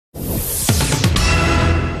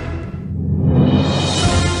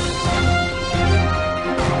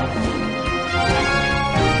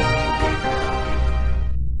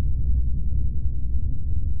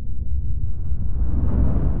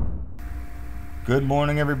Good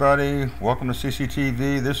morning, everybody. Welcome to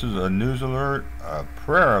CCTV. This is a news alert, a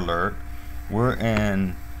prayer alert. We're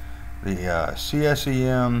in the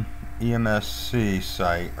CSEM EMSC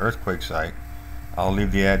site, earthquake site. I'll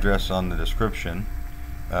leave the address on the description.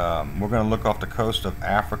 We're going to look off the coast of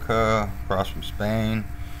Africa, across from Spain.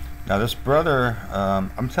 Now, this brother,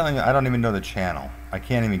 I'm telling you, I don't even know the channel. I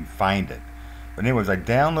can't even find it. But anyways, I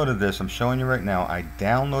downloaded this. I'm showing you right now. I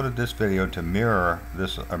downloaded this video to mirror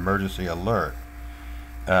this emergency alert.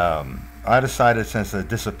 I decided since it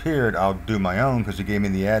disappeared, I'll do my own because he gave me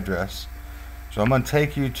the address. So I'm going to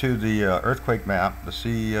take you to the earthquake map, the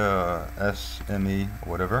CSME or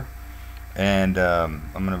whatever, and I'm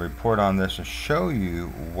going to report on this and show you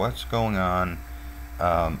what's going on.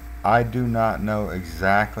 I do not know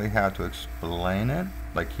exactly how to explain it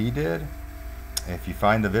like he did. If you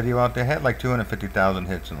find the video out there, it had like 250,000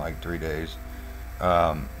 hits in like 3 days.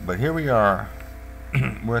 But here we are.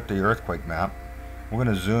 We're at the earthquake map. We're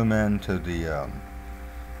going to zoom into the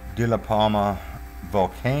De La Palma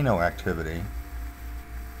volcano activity.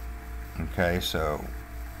 Okay, so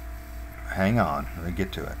hang on, let me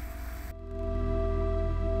get to it.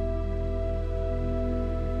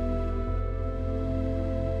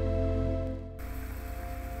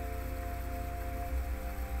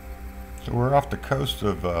 So we're off the coast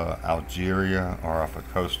of Algeria, or off the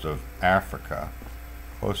coast of Africa,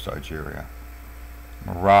 close to Algeria,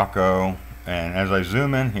 Morocco. And as I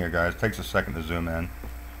zoom in here, guys, it takes a second to zoom in.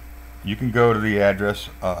 You can go to the address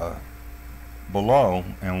below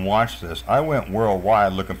and watch this. I went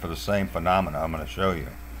worldwide looking for the same phenomena I'm going to show you.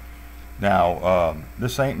 Now,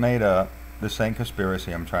 this ain't made up. This ain't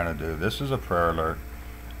conspiracy I'm trying to do. This is a prayer alert.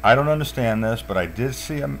 I don't understand this, but I did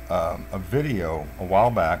see a video a while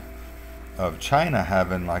back of China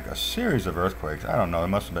having like a series of earthquakes. I don't know, there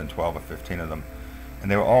must have been 12 or 15 of them. And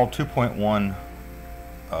they were all 2.1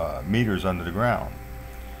 meters under the ground.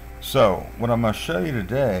 So what I'm going to show you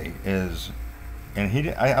today is, and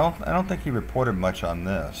I don't think he reported much on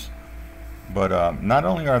this, but not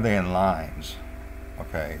only are they in lines,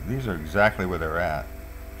 okay, these are exactly where they're at.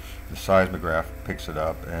 The seismograph picks it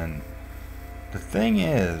up, and the thing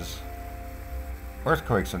is,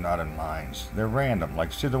 earthquakes are not in lines. They're random.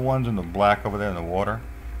 Like, see the ones in the black over there in the water?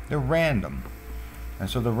 They're random. And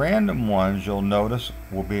so the random ones, you'll notice,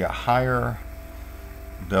 will be a higher,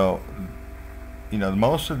 though, you know,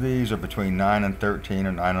 most of these are between 9 and 13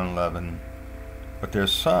 or 9 and 11, but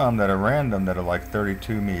there's some that are random that are like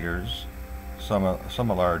 32 meters, some are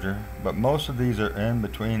larger, but most of these are in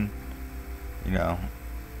between, you know,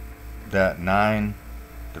 that 9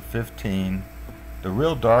 to 15. The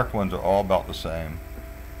real dark ones are all about the same.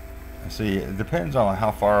 And see, it depends on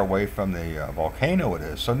how far away from the volcano it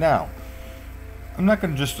is. So now, I'm not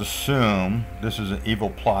going to just assume this is an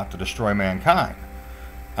evil plot to destroy mankind.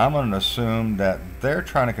 I'm going to assume that they're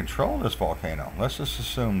trying to control this volcano. Let's just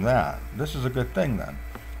assume that. This is a good thing then.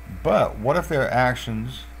 But what if their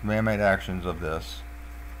actions, man-made actions of this,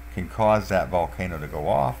 can cause that volcano to go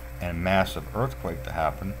off and a massive earthquake to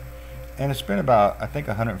happen? And it's been about, I think,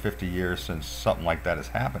 150 years since something like that has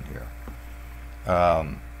happened here.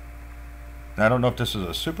 I don't know if this is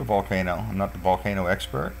a super volcano. I'm not the volcano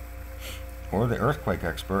expert or the earthquake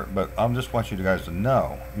expert, but I just want you guys to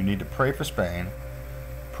know you need to pray for Spain.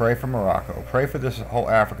 Pray for Morocco. Pray for this whole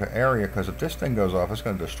Africa area, because if this thing goes off, it's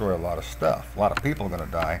going to destroy a lot of stuff. A lot of people are going to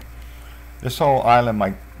die. This whole island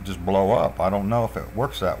might just blow up. I don't know if it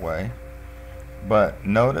works that way. But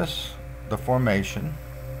notice the formation.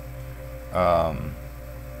 I'll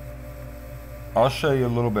show you a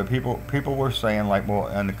little bit. People were saying, like, well,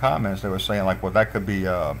 in the comments, they were saying, like, well, that could be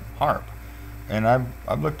HARP. And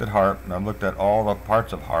I've looked at HARP, and I've looked at all the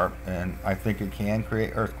parts of HARP, and I think it can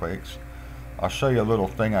create earthquakes. I'll show you a little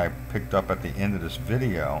thing I picked up at the end of this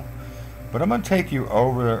video. But I'm going to take you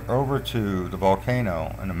over to the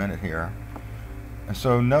volcano in a minute here. And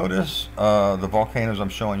so notice the volcanoes I'm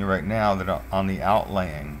showing you right now that are on the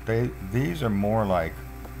outlaying. These are more like,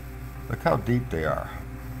 look how deep they are,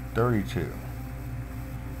 32.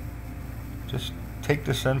 Just take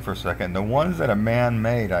this in for a second. The ones that are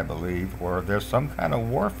man-made, I believe, or there's some kind of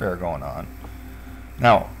warfare going on.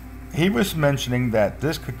 Now, he was mentioning that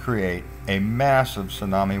this could create a massive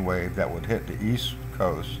tsunami wave that would hit the east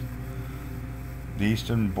coast, the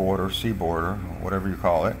eastern border, sea border, whatever you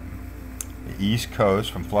call it, the east coast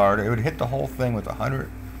from Florida. It would hit the whole thing with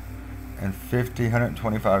 150,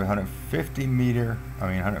 125,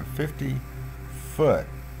 150 foot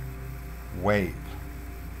wave.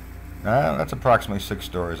 Now, that's approximately 6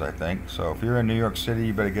 stories, I think. So if you're in New York City,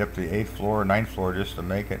 you better get up to the 8th floor or 9th floor just to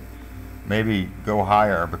make it. Maybe go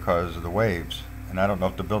higher because of the waves. And I don't know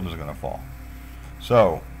if the building's going to fall.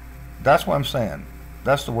 So that's what I'm saying.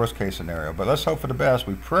 That's the worst case scenario. But let's hope for the best.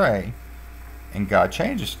 We pray, and God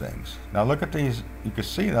changes things. Now look at these. You can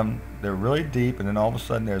see them. They're really deep, and then all of a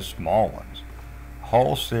sudden there's small ones. A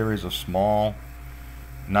whole series of small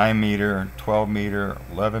 9 meter, 12 meter,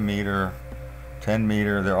 11 meter, 10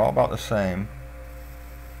 meter. They're all about the same.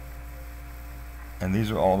 And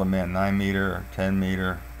these are all the 9 meter, 10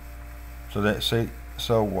 meter.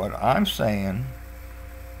 So what I'm saying,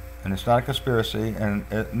 and it's not a conspiracy, and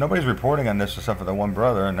nobody's reporting on this except for the one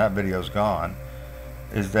brother, and that video's gone,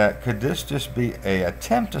 is that could this just be an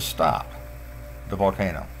attempt to stop the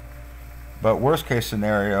volcano? But worst case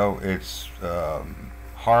scenario, it's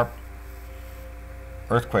HAARP,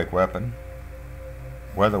 earthquake weapon,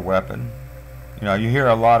 weather weapon. You know, you hear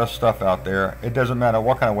a lot of stuff out there. It doesn't matter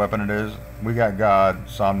what kind of weapon it is. We got God,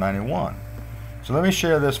 Psalm 91. So let me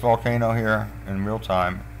share this volcano here in real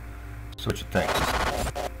time. See what you think.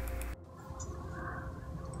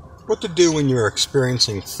 What to do when you're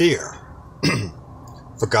experiencing fear?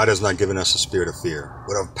 For God has not given us a spirit of fear,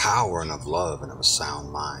 but of power and of love and of a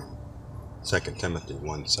sound mind. 2 Timothy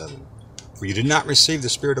 1:7. For you did not receive the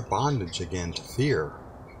spirit of bondage again to fear,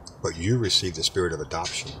 but you received the spirit of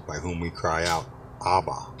adoption, by whom we cry out,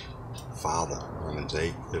 Abba, Father. Romans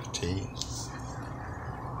 8:15.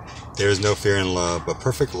 There is no fear in love, but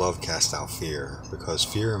perfect love casts out fear, because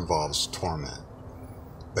fear involves torment.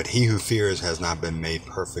 But he who fears has not been made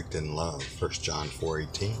perfect in love. 1 John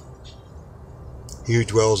 4:18. He who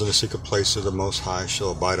dwells in the secret place of the Most High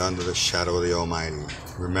shall abide under the shadow of the Almighty.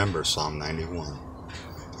 Remember Psalm 91.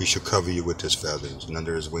 He shall cover you with his feathers, and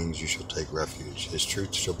under his wings you shall take refuge. His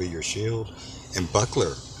truth shall be your shield and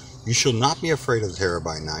buckler. You shall not be afraid of the terror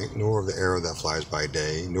by night, nor of the arrow that flies by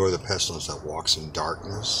day, nor of the pestilence that walks in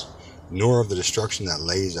darkness, nor of the destruction that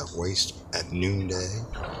lays at waste at noonday.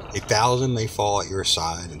 1,000 may fall at your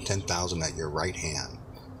side, and 10,000 at your right hand,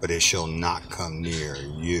 but it shall not come near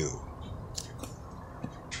you.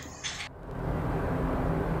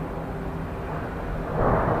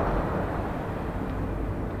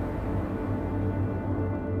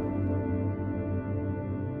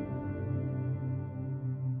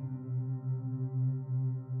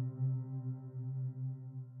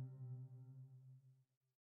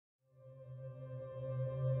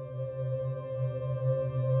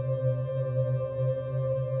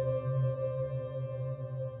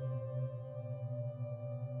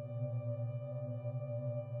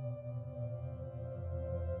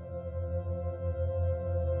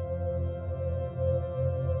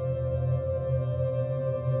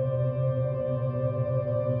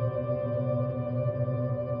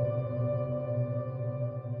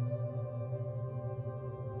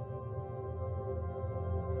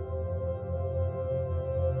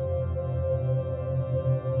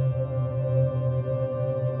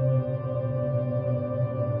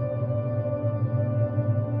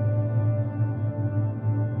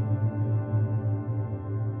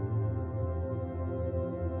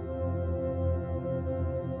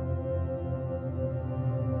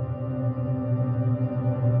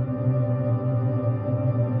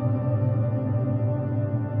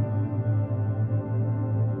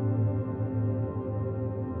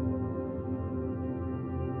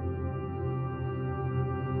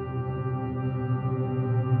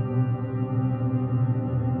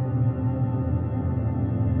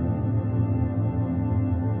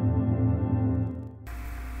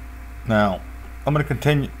 Now, I'm going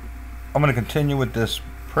to continue with this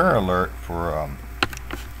prayer alert for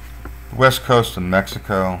the west coast of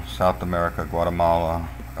Mexico, South America, Guatemala,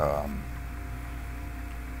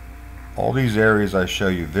 all these areas I show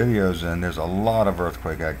you videos in. There's a lot of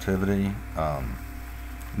earthquake activity.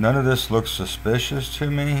 None of this looks suspicious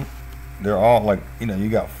to me. They're all like, you know, you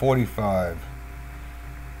got 45,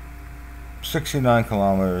 69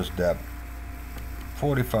 kilometers depth,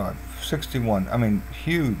 45, 61. I mean,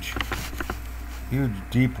 huge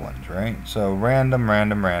deep ones, right? So random,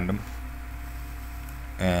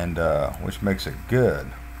 and which makes it good,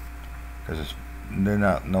 because there's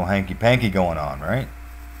not no hanky-panky going on, right?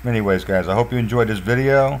 Anyways, guys, I hope you enjoyed this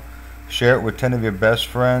video. Share it with 10 of your best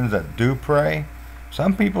friends that do pray.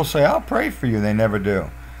 Some people say, I'll pray for you. They never do.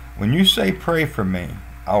 When you say pray for me,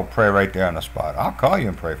 I'll pray right there on the spot. I'll call you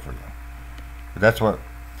and pray for you. But that's what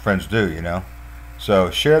friends do, you know. So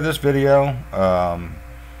share this video.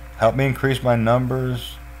 Help me increase my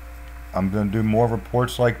numbers. I'm going to do more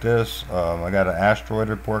reports like this. I got an asteroid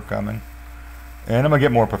report coming. And I'm going to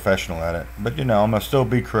get more professional at it. But, you know, I'm going to still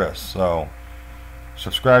be Chris. So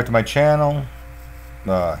subscribe to my channel.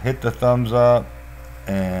 Hit the thumbs up.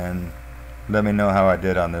 And let me know how I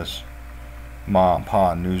did on this Mom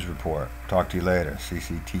Pa news report. Talk to you later.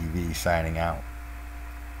 CCTV signing out.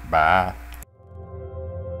 Bye.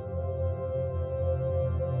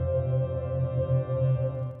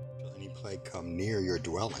 Shall any plague come near your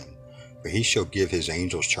dwelling, for he shall give his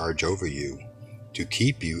angels charge over you, to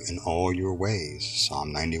keep you in all your ways.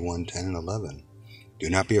 Psalm 91:10 and 11. Do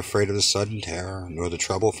not be afraid of the sudden terror, nor the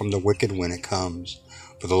trouble from the wicked when it comes,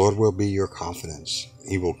 for the Lord will be your confidence.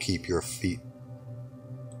 He will keep your feet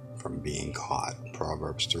from being caught.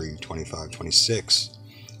 Proverbs 3:25-26.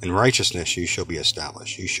 In righteousness you shall be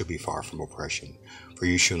established. You shall be far from oppression, for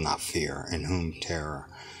you shall not fear, in whom terror,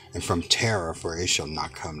 and from terror, for it shall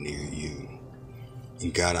not come near you. In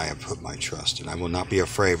God I have put my trust, and I will not be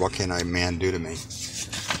afraid. What can a man do to me?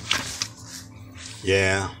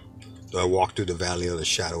 Yeah, though I walk through the valley of the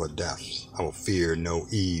shadow of death, I will fear no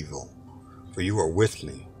evil, for you are with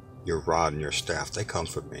me. Your rod and your staff, they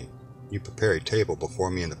comfort me. You prepare a table before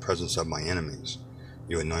me in the presence of my enemies.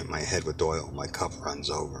 You anoint my head with oil, my cup runs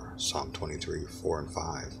over. Psalm 23:4 and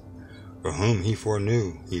 5. For whom he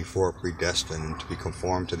foreknew, he foreknowed to be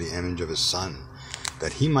conformed to the image of his Son,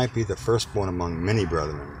 that he might be the firstborn among many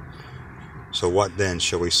brethren. So what then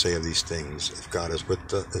shall we say of these things? If God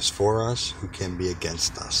is for us, who can be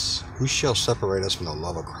against us? Who shall separate us from the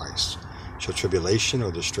love of Christ? Shall tribulation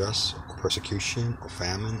or distress or persecution or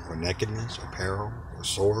famine or nakedness or peril or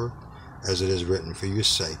sword? As it is written, for your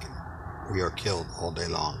sake we are killed all day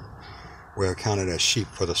long. We are counted as sheep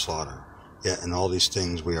for the slaughter. Yet in all these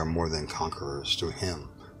things we are more than conquerors through him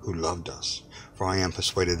who loved us. For I am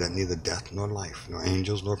persuaded that neither death nor life, nor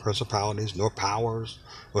angels, nor principalities, nor powers,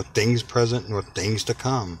 nor things present, nor things to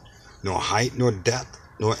come, nor height, nor depth,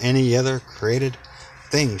 nor any other created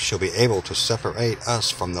thing shall be able to separate us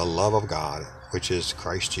from the love of God, which is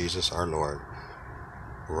Christ Jesus our Lord.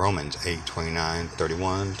 Romans 8:29,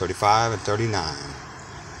 31, 35, and 39.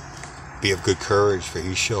 Be of good courage, for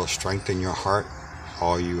he shall strengthen your heart,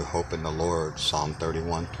 all you who hope in the Lord. Psalm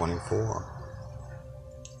 31:24.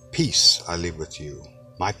 Peace I leave with you,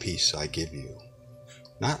 my peace I give you.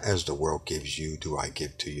 Not as the world gives you do I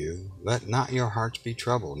give to you. Let not your hearts be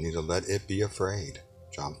troubled, neither let it be afraid.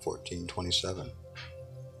 John 14:27.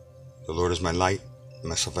 The Lord is my light,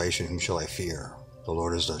 my salvation, whom shall I fear? The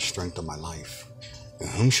Lord is the strength of my life. And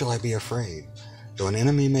whom shall I be afraid? Though an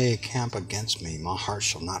enemy may encamp against me, my heart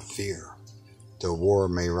shall not fear. Though war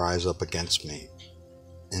may rise up against me,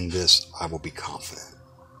 in this I will be confident.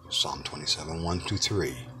 Psalm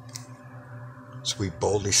 27:1-3. So we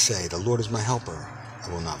boldly say, the Lord is my helper. I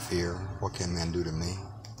will not fear. What can man do to me?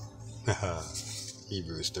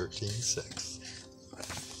 Hebrews 13:6.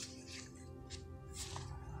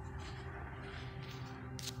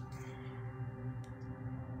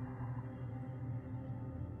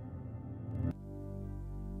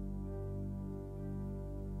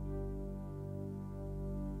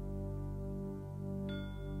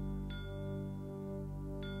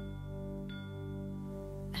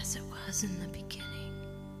 As it was in the beginning,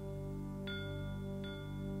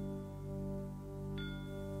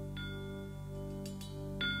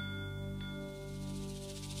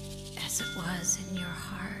 as it was in your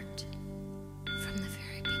heart from the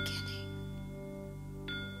very beginning.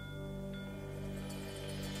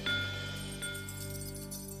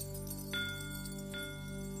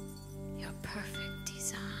 Your perfect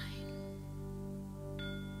design.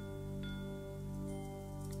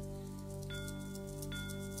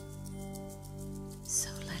 So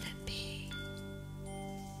let it be.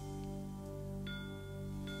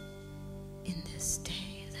 In this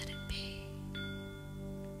day, let it be.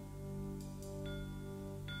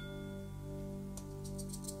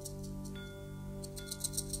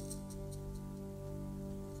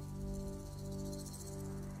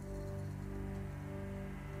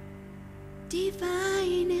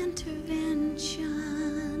 Divine intervention.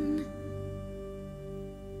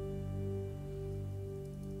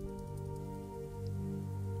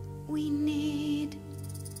 We need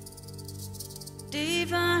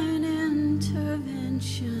divine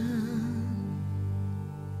intervention.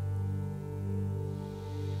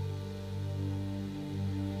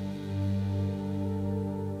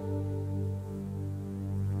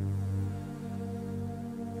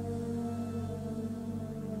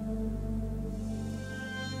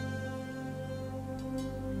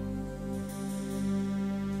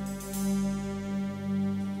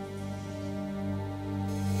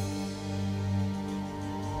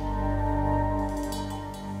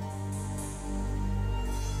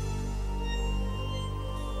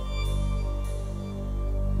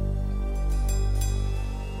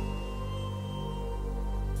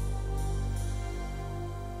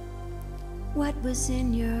 What was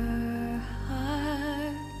in your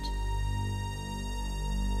heart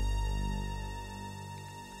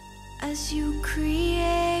as you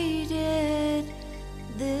create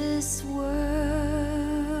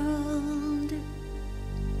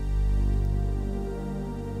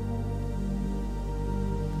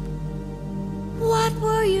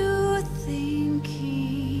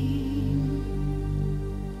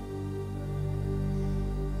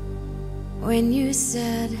when you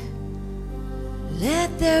said,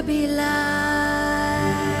 "Let there be light."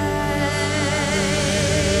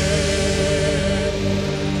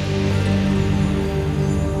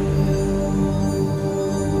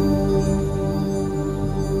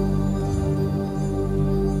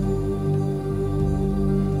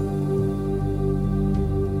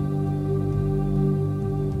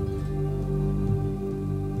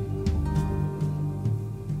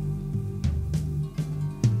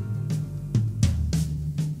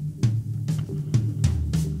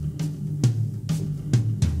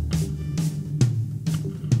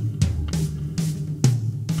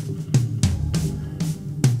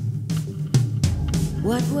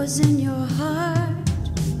 What was in your heart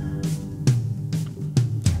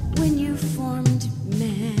when you formed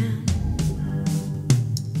man?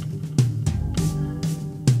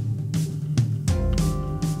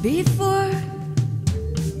 Before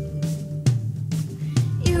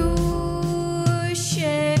you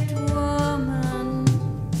shaped woman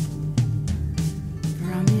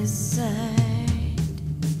from his side,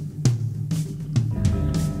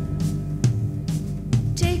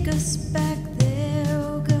 take us back there,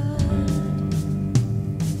 oh God.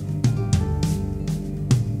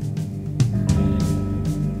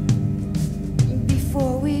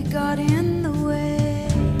 Before we got in the way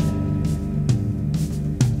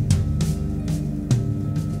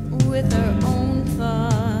with our own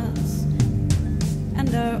thoughts and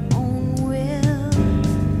our own will,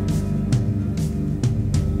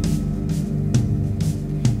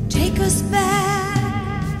 take us back.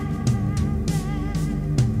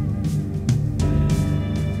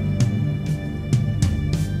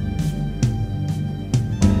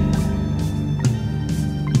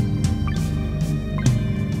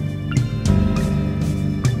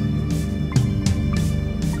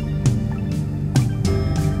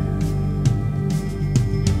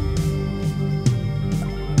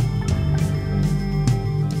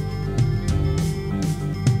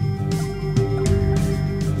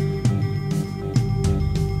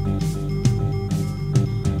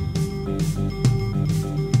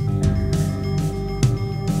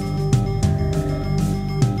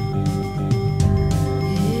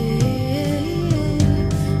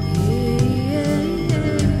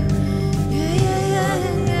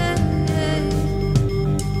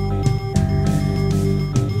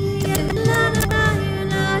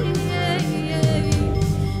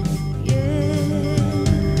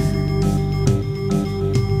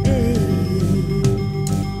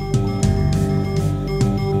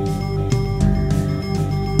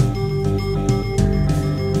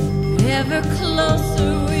 Ever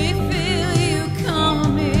closer we feel you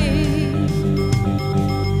coming.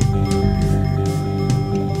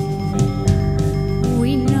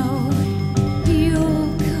 We know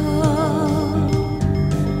you'll come.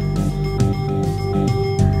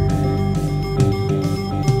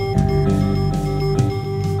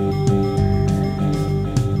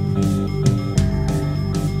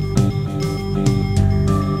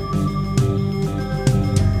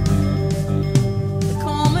 The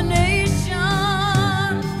culmination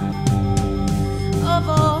of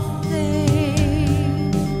all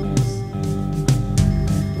things,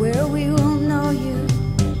 where we will know you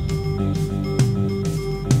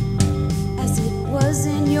as it was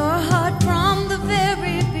in your heart from the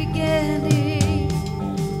very beginning.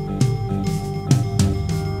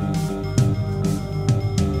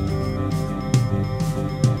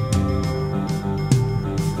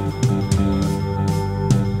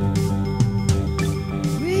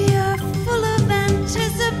 We are full of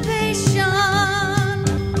anticipation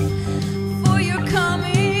for your coming.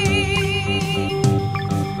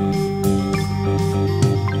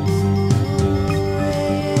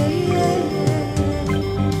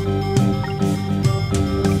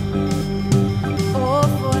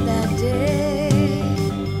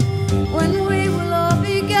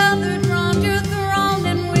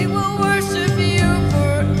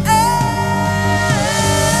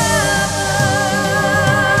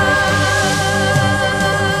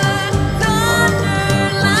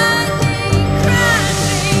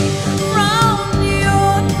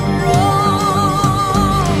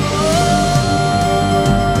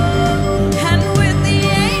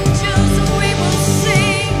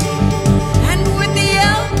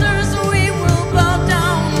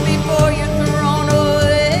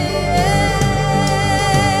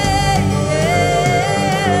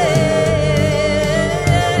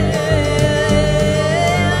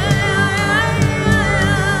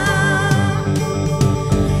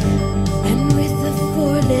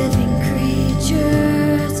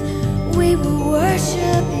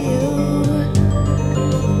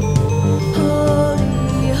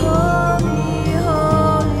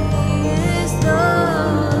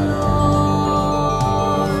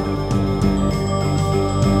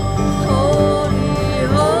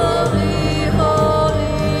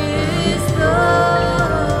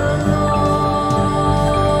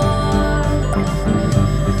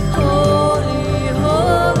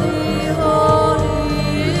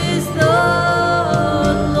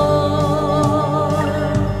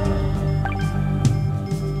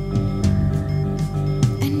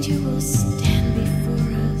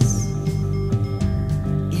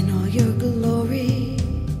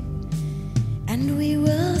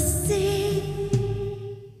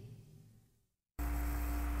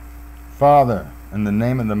 Father, in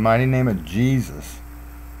the mighty name of Jesus,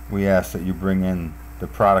 we ask that you bring in the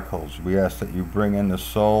prodigals. We ask that you bring in the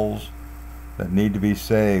souls that need to be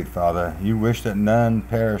saved, Father. You wish that none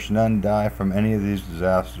perish, none die from any of these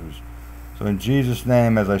disasters. So in Jesus'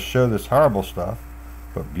 name, as I show this horrible stuff,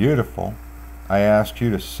 but beautiful, I ask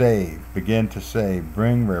you to save, begin to save,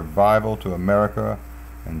 bring revival to America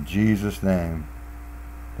in Jesus' name.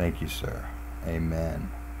 Thank you, sir.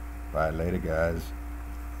 Amen. Bye later, guys.